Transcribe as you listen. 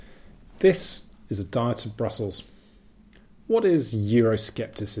This is a Diet of Brussels. What is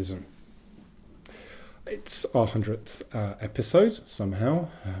euroscepticism? It's our 100th episode, somehow,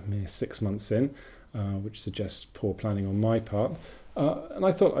 mere 6 months in, which suggests poor planning on my part. And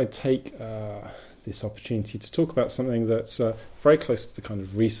I thought I'd take this opportunity to talk about something that's very close to the kind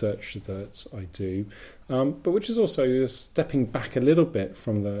of research that I do, but which is also stepping back a little bit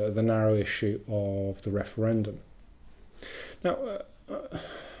from the narrow issue of the referendum. Now,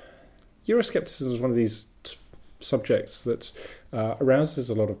 euroscepticism is one of these subjects that arouses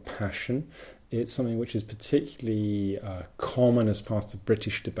a lot of passion. It's something which is particularly common as part of the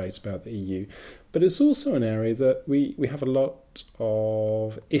British debate about the EU, but it's also an area that we have a lot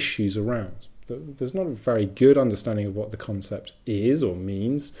of issues around. There's not a very good understanding of what the concept is or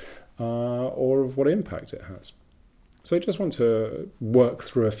means, or of what impact it has. So I just want to work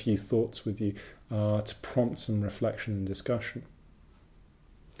through a few thoughts with you to prompt some reflection and discussion.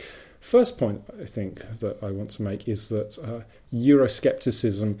 First point I think that I want to make is that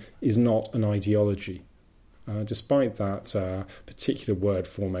euroscepticism is not an ideology. Despite that particular word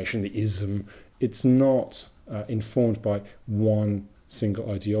formation, the ism, it's not informed by one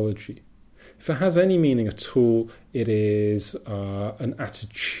single ideology. If it has any meaning at all, it is an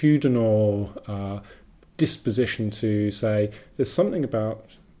attitudinal disposition to say there's something about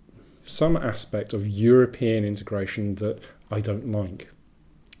some aspect of European integration that I don't like.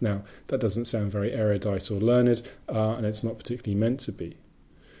 Now, that doesn't sound very erudite or learned, and it's not particularly meant to be.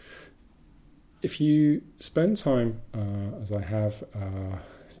 If you spend time, as I have,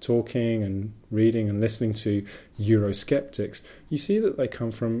 talking and reading and listening to Eurosceptics, you see that they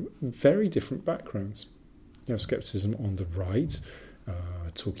come from very different backgrounds. You have skepticism on the right,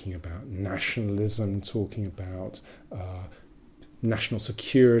 talking about nationalism, talking about national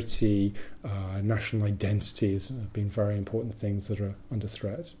security, national identity has been very important things that are under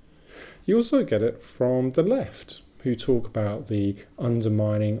threat. You also get it from the left, who talk about the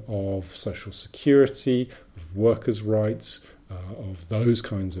undermining of social security, of workers' rights, of those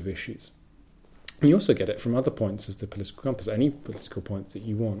kinds of issues. And you also get it from other points of the political compass, any political point that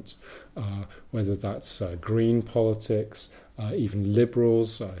you want, whether that's green politics, even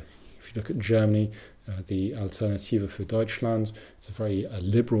liberals. If you look at Germany, the Alternative für Deutschland is a very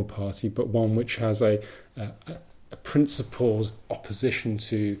liberal party, but one which has a principled opposition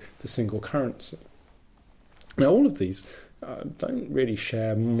to the single currency. Now, all of these don't really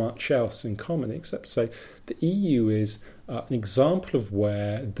share much else in common, except to say the EU is an example of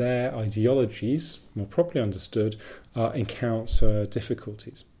where their ideologies, more properly understood, encounter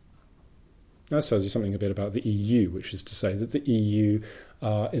difficulties. That tells you something a bit about the EU, which is to say that the EU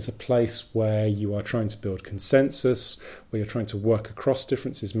is a place where you are trying to build consensus, where you're trying to work across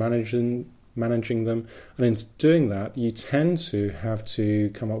differences, managing them, and in doing that, you tend to have to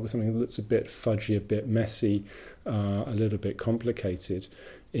come up with something that looks a bit fudgy, a bit messy, a little bit complicated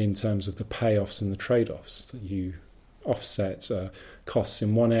in terms of the payoffs and the trade-offs, that you offset costs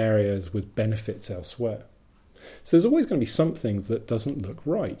in one area with benefits elsewhere. So there's always going to be something that doesn't look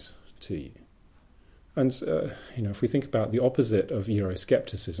right to you. And, if we think about the opposite of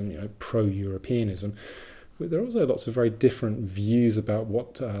euroscepticism, pro-Europeanism, there are also lots of very different views about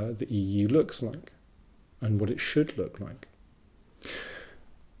what the EU looks like and what it should look like.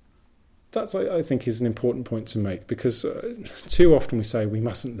 That, I think, is an important point to make, because too often we say we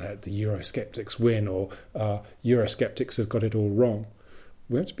mustn't let the Eurosceptics win, or Eurosceptics have got it all wrong.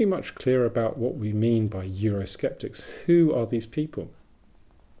 We have to be much clearer about what we mean by Eurosceptics. Who are these people?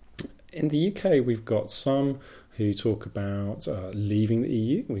 In the UK, we've got some who talk about leaving the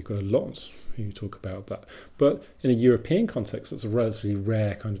EU. We've got a lot who talk about that. But in a European context, that's a relatively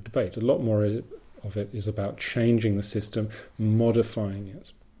rare kind of debate. A lot more of it is about changing the system, modifying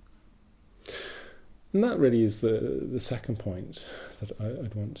it. And that really is the second point that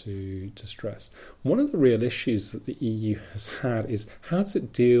I'd want to stress. One of the real issues that the EU has had is how does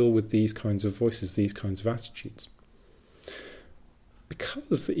it deal with these kinds of voices, these kinds of attitudes?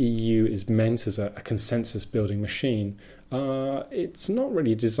 Because the EU is meant as a consensus-building machine, it's not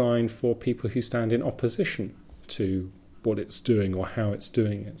really designed for people who stand in opposition to what it's doing or how it's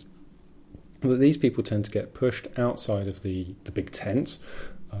doing it. But these people tend to get pushed outside of the big tent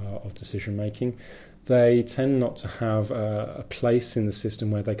of decision-making. They tend not to have a place in the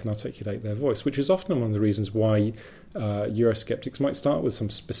system where they can articulate their voice, which is often one of the reasons why Eurosceptics might start with some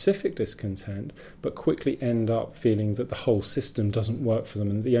specific discontent, but quickly end up feeling that the whole system doesn't work for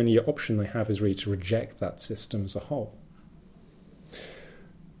them, and the only option they have is really to reject that system as a whole.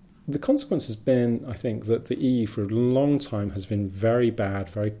 The consequence has been, I think, that the EU for a long time has been very bad,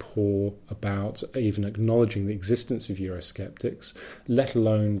 very poor about even acknowledging the existence of Eurosceptics, let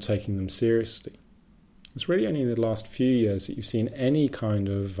alone taking them seriously. It's really only in the last few years that you've seen any kind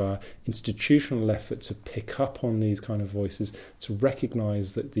of institutional effort to pick up on these kind of voices, to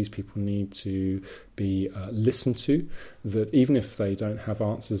recognise that these people need to be listened to, that even if they don't have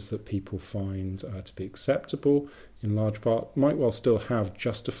answers that people find to be acceptable, in large part, might well still have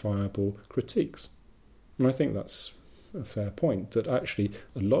justifiable critiques. And I think that's a fair point, that actually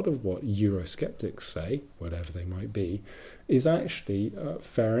a lot of what Eurosceptics say, whatever they might be, is actually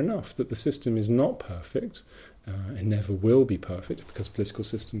fair enough, that the system is not perfect, and never will be perfect, because political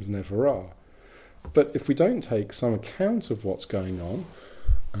systems never are. But if we don't take some account of what's going on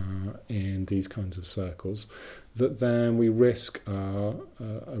in these kinds of circles, that then we risk a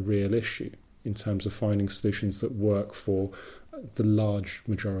real issue in terms of finding solutions that work for the large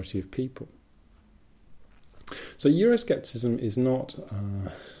majority of people. So Euroscepticism is not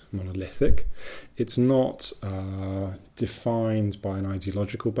monolithic. It's not defined by an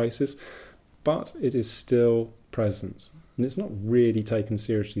ideological basis, but it is still present. And it's not really taken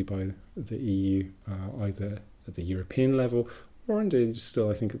seriously by the EU, either at the European level or indeed still,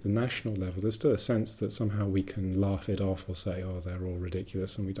 I think, at the national level. There's still a sense that somehow we can laugh it off or say, oh, they're all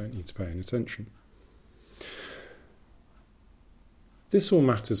ridiculous and we don't need to pay any attention. This all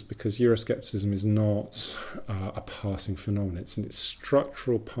matters because Euroscepticism is not a passing phenomenon. It's a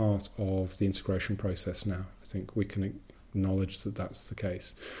structural part of the integration process now. I think we can acknowledge that that's the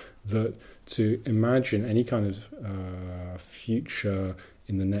case. That to imagine any kind of future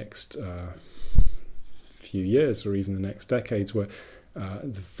in the next few years or even the next decades where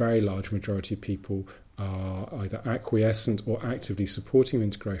the very large majority of people are either acquiescent or actively supporting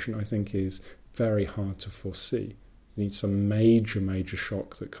integration, I think is very hard to foresee. You need some major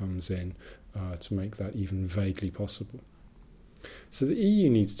shock that comes in to make that even vaguely possible. So the EU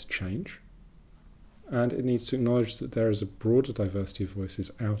needs to change, and it needs to acknowledge that there is a broader diversity of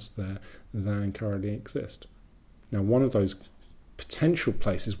voices out there than currently exist. Now, one of those potential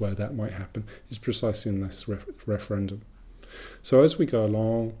places where that might happen is precisely in this referendum. So as we go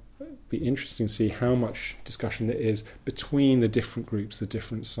along, it'll be interesting to see how much discussion there is between the different groups, the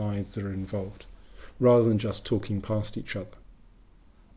different sides that are involved, rather than just talking past each other.